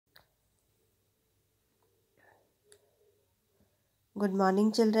Good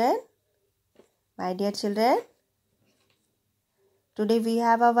morning, children. My dear children, today we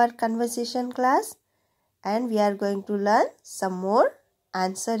have our conversation class and we are going to learn some more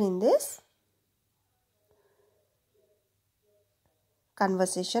answer in this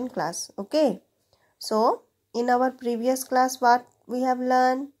conversation class. Okay. So, in our previous class, what we have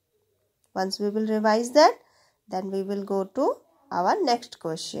learned, once we will revise that, then we will go to our next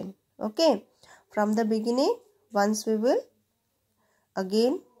question. Okay. From the beginning, once we will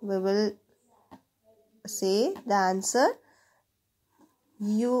say the answer.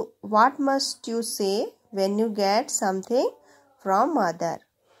 What must you say when you get something from mother?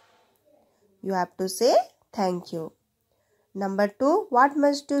 You have to say thank you. Number 2, what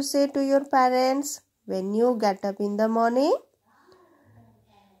must you say to your parents when you get up in the morning?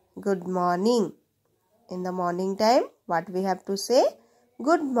 Good morning. In the morning time, what we have to say?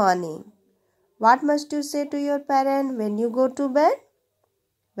 Good morning. What must you say to your parent when you go to bed?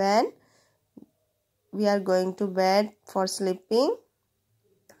 When we are going to bed for sleeping,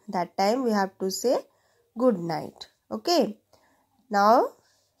 that time we have to say good night. Okay. Now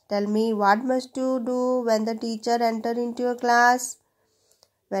tell me, what must you do when the teacher enter into your class?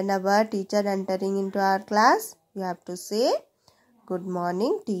 Whenever teacher entering into our class, you have to say good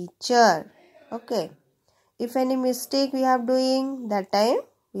morning teacher. Okay. If any mistake we are doing, that time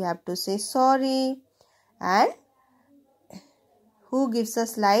we have to say sorry. And who gives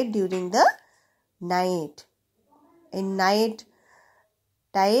us light during the night? In night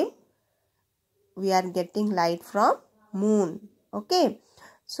time, we are getting light from moon. Okay.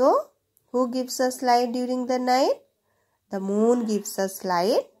 So, who gives us light during the night? The moon gives us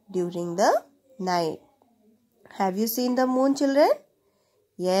light during the night. Have you seen the moon, children?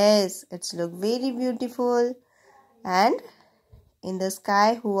 Yes, it's look very beautiful. And in the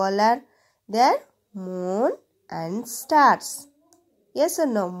sky, who all are there? Moon and stars. Yes or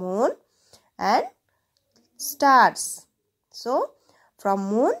no? Moon and stars. So, from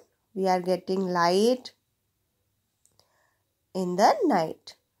moon, we are getting light in the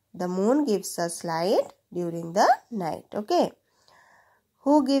night. The moon gives us light during the night. Okay.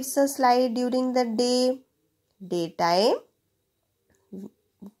 Who gives us light during the day? Daytime.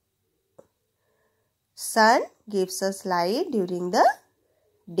 Sun gives us light during the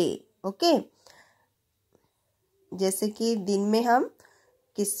day. Okay. जैसे कि दिन में हम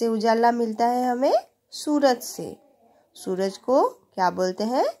किससे उजाला मिलता है हमें? सूरज से. सूरज को क्या बोलते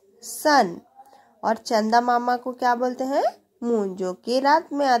हैं? सन. और चंदा मामा को क्या बोलते हैं? मून, जो कि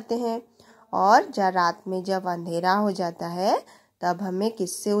रात में आते हैं. और जब रात में जब अंधेरा हो जाता है, तब हमें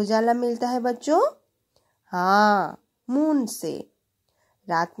किससे उजाला मिलता है बच्चों? हाँ, मून से.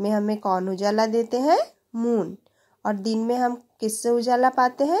 रात में हमें कौन उजाला देते हैं? मून. और दिन में हम किससे उजाला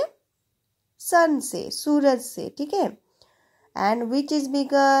पाते हैं? सन से, सूरज से. ठीक है. And which is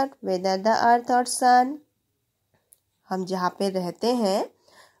bigger, whether the earth और सन? हम जहाँ पे रहते हैं,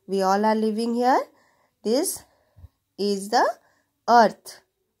 we all are living here, this is the earth.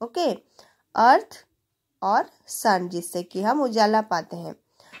 Okay. अर्थ और सन, जिससे कि हम उजाला पाते हैं.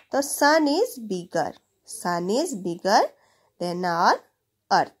 तो सन is bigger. Sun is bigger than our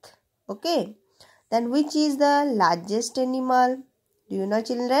earth. Okay. Then which is the largest animal? Do you know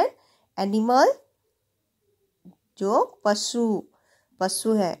children? Animal, जो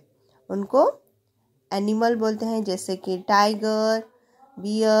पशु है, उनको एनिमल बोलते हैं. जैसे कि tiger,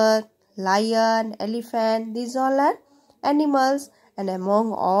 beer, lion, elephant, these all are animals. And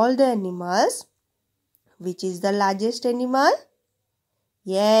among all the animals, which is the largest animal?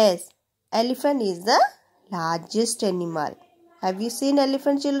 Yes, elephant is the largest animal. Have you seen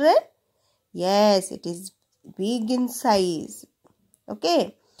elephant, children? Yes, it is big in size.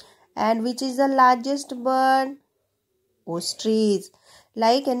 Okay. And which is the largest bird? Ostrich.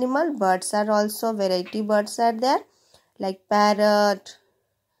 Like animal, birds are also variety birds are there, like parrot,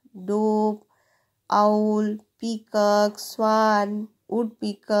 dove, owl, peacock, swan,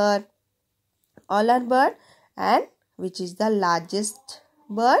 woodpecker, all are bird. And which is the largest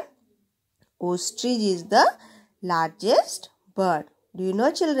bird? Ostrich is the largest bird. Do you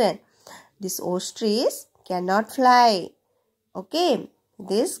know, children? This ostrich cannot fly. Okay,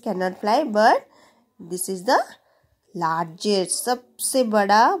 this cannot fly, but this is the largest. सबसे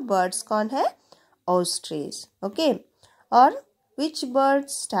बड़ा birds कौन है? Ostrich. Okay. और which bird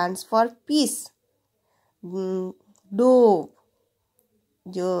stands for peace? Dove.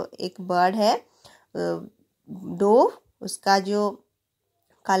 जो एक bird है, dove, उसका जो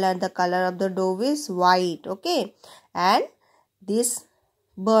the color of the dove is white. Okay. And this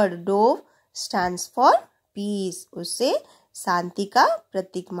bird, dove, stands for peace. उसे शांति का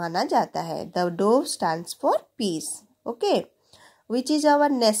प्रतीक माना जाता है. The dove stands for peace. Okay. which is our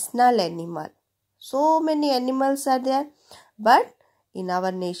national animal? So many animals are there, but in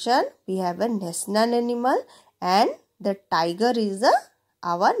our nation we have a national animal, and the tiger is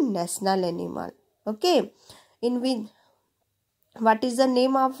our national animal. Okay, in which, what is the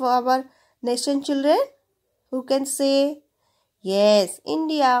name of our nation, children? Who can say? Yes,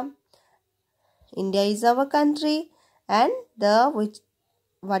 India. India is our country, and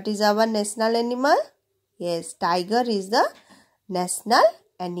what is our national animal? Yes, tiger is the national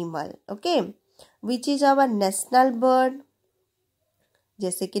animal. Okay, which is our national bird?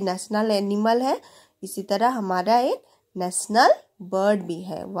 जैसे कि national animal है, इसी तरह हमारा एक national bird भी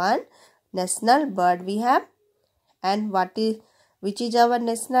है. One national bird we have. And which is our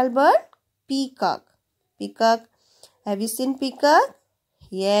national bird? Peacock. Peacock. Have you seen peacock?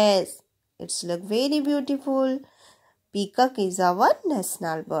 Yes, it's look very beautiful. Peacock is our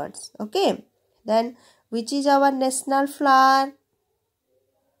national birds. Okay, then which is our national flower?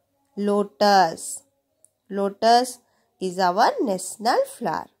 Lotus. Lotus is our national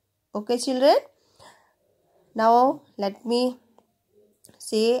flower. Okay, children. Now let me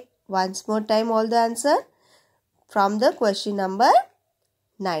say once more time all the answer from the question number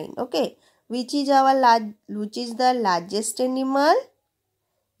 9. Okay, which is the largest animal?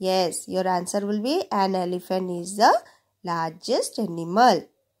 Yes, your answer will be an elephant is the largest animal.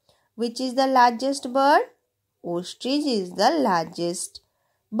 Which is the largest bird? Ostrich is the largest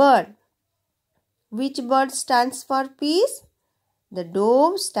bird. Which bird stands for peace? The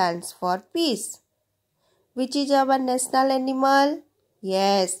dove stands for peace. Which is our national animal?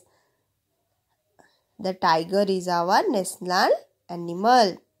 Yes, the tiger is our national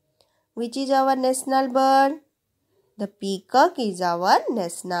animal. Which is our national bird? The peacock is our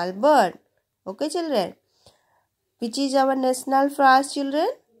national bird. Okay, children. Which is our national flower, children?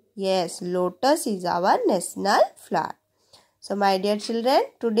 Yes, lotus is our national flower. So, my dear children,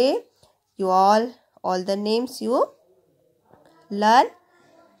 today you all the names you learn.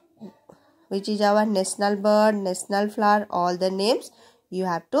 Which is our national bird, national flower, all the names you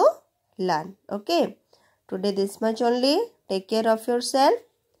have to learn. Okay. Today this much only. Take care of yourself.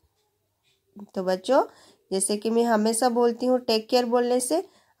 तो बच्चों, जैसे कि मैं हमेशा बोलती हूँ, take care बोलने से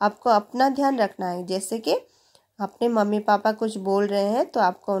आपको अपना ध्यान रखना है. जैसे कि अपने मम्मी पापा कुछ बोल रहे हैं तो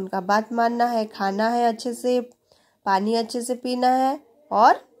आपको उनका बात मानना है, खाना है अच्छे से, पानी अच्छे से पीना है,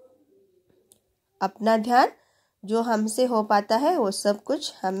 और अपना ध्यान जो हमसे हो पाता है वो सब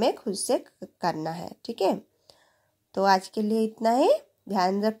कुछ हमें खुद से करना है. ठीक है, तो आज के लिए इतना ही.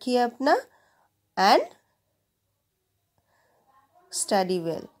 ध्यान रखिए अपना and study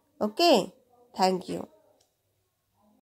well. Okay, thank you.